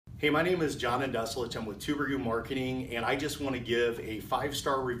Hey, my name is John Induselich. I'm with Tubergu Marketing, and I just want to give a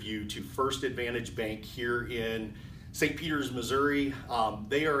 5-star review to First Advantage Bank here in St. Peters, Missouri.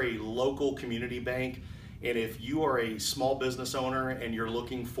 They are a local community bank, and if you are a small business owner and you're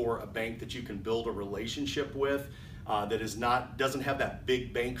looking for a bank that you can build a relationship with, doesn't have that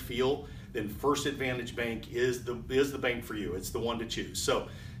big bank feel, then First Advantage Bank is the bank for you. It's the one to choose. So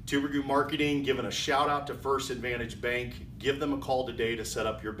Tubergu Marketing giving a shout out to First Advantage Bank. Give them a call today to set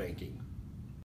up your banking.